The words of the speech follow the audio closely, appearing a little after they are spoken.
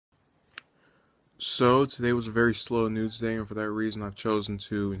So today was a very slow news day, and for that reason, I've chosen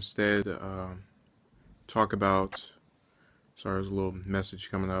to instead talk about. Sorry, there's a little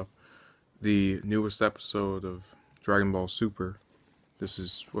message coming up. The newest episode of Dragon Ball Super. This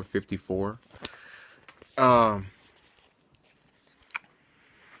is what 54. Um,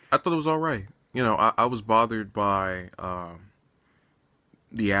 I thought it was all right. I was bothered by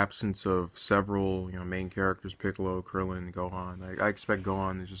the absence of several main characters: Piccolo, Krillin, Gohan. I expect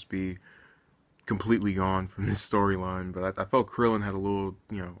Gohan to just be completely gone from this storyline, but I felt Krillin had a little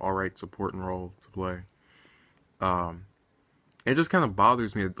all right supporting role to play. Um, it just kind of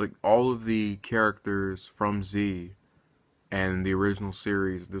bothers me, like all of the characters from Z and the original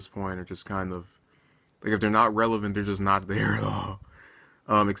series at this point are just kind of like, if they're not relevant, they're just not there at all.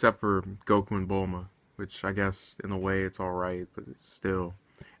 Except for Goku and Bulma, which I guess in a way it's all right, but it's still.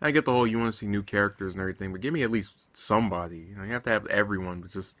 And I get the whole you want to see new characters and everything, but give me at least somebody. You have to have everyone, but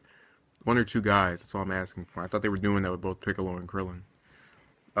just one or two guys. That's all I'm asking for. I thought they were doing that with both Piccolo and Krillin.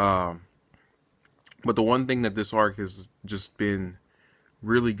 Um, but the one thing that this arc has just been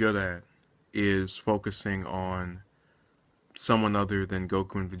really good at is focusing on someone other than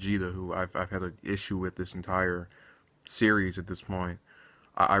Goku and Vegeta, who I've had an issue with this entire series at this point.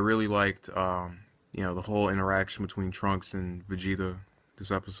 I really liked, the whole interaction between Trunks and Vegeta this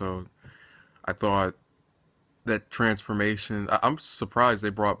episode. I thought that transformation. I'm surprised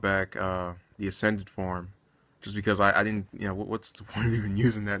they brought back the Ascended form, just because I didn't, what's the point of even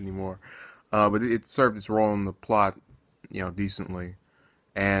using that anymore? But it served its role in the plot, decently.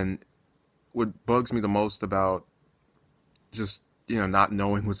 And what bugs me the most about just not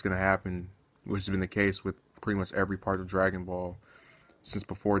knowing what's gonna happen, which has been the case with pretty much every part of Dragon Ball since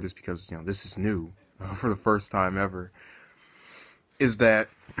before this, because this is new for the first time ever, is that,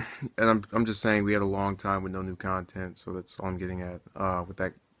 and I'm just saying we had a long time with no new content, so that's all I'm getting at with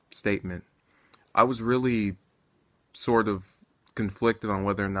that statement. I was really sort of conflicted on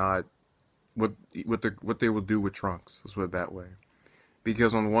whether or not what they will do with Trunks. Let's put it that way.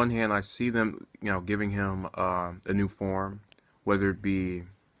 Because on one hand, I see them, giving him a new form, whether it be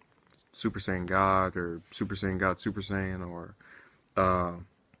Super Saiyan God or Super Saiyan God Super Saiyan, or uh,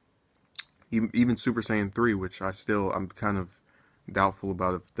 even Super Saiyan 3, which I'm kind of doubtful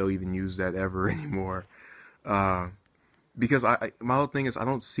about if they'll even use that ever anymore. Uh, because my whole thing is I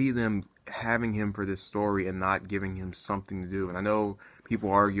don't see them having him for this story and not giving him something to do. And I know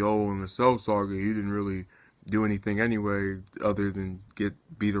people argue, oh, in the Cell Saga, he didn't really do anything anyway other than get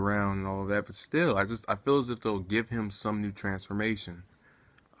beat around and all of that. But still, I feel as if they'll give him some new transformation.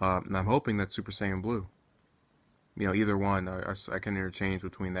 And I'm hoping that Super Saiyan Blue. Either one. I can interchange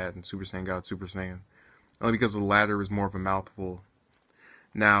between that and Super Saiyan God, Super Saiyan. Only because the latter is more of a mouthful.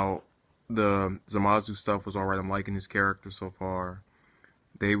 Now, the Zamasu stuff was alright. I'm liking his character so far.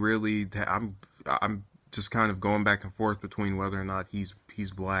 They really, I'm just kind of going back and forth between whether or not he's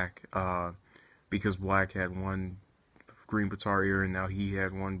black. Because Black had one green Batar ear and now he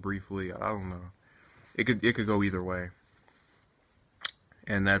had one briefly. I don't know. It could go either way.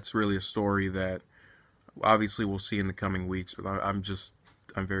 And that's really a story that obviously we'll see in the coming weeks, but I'm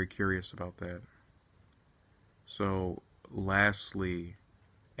very curious about that. So lastly,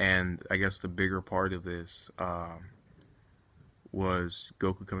 and I guess the bigger part of this was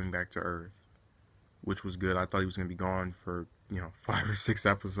Goku coming back to Earth, which was good. I thought he was going to be gone for 5 or 6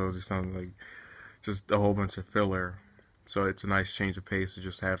 episodes or something, like just a whole bunch of filler. So it's a nice change of pace to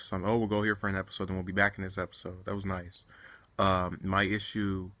just have some, oh, we'll go here for an episode and we'll be back in this episode. That was nice. My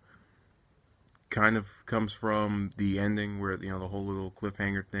issue kind of comes from the ending, where the whole little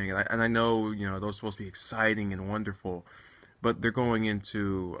cliffhanger thing, and I know those are supposed to be exciting and wonderful, but they're going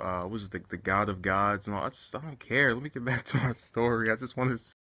into what was it, the God of Gods and all. I don't care. Let me get back to my story. I just want to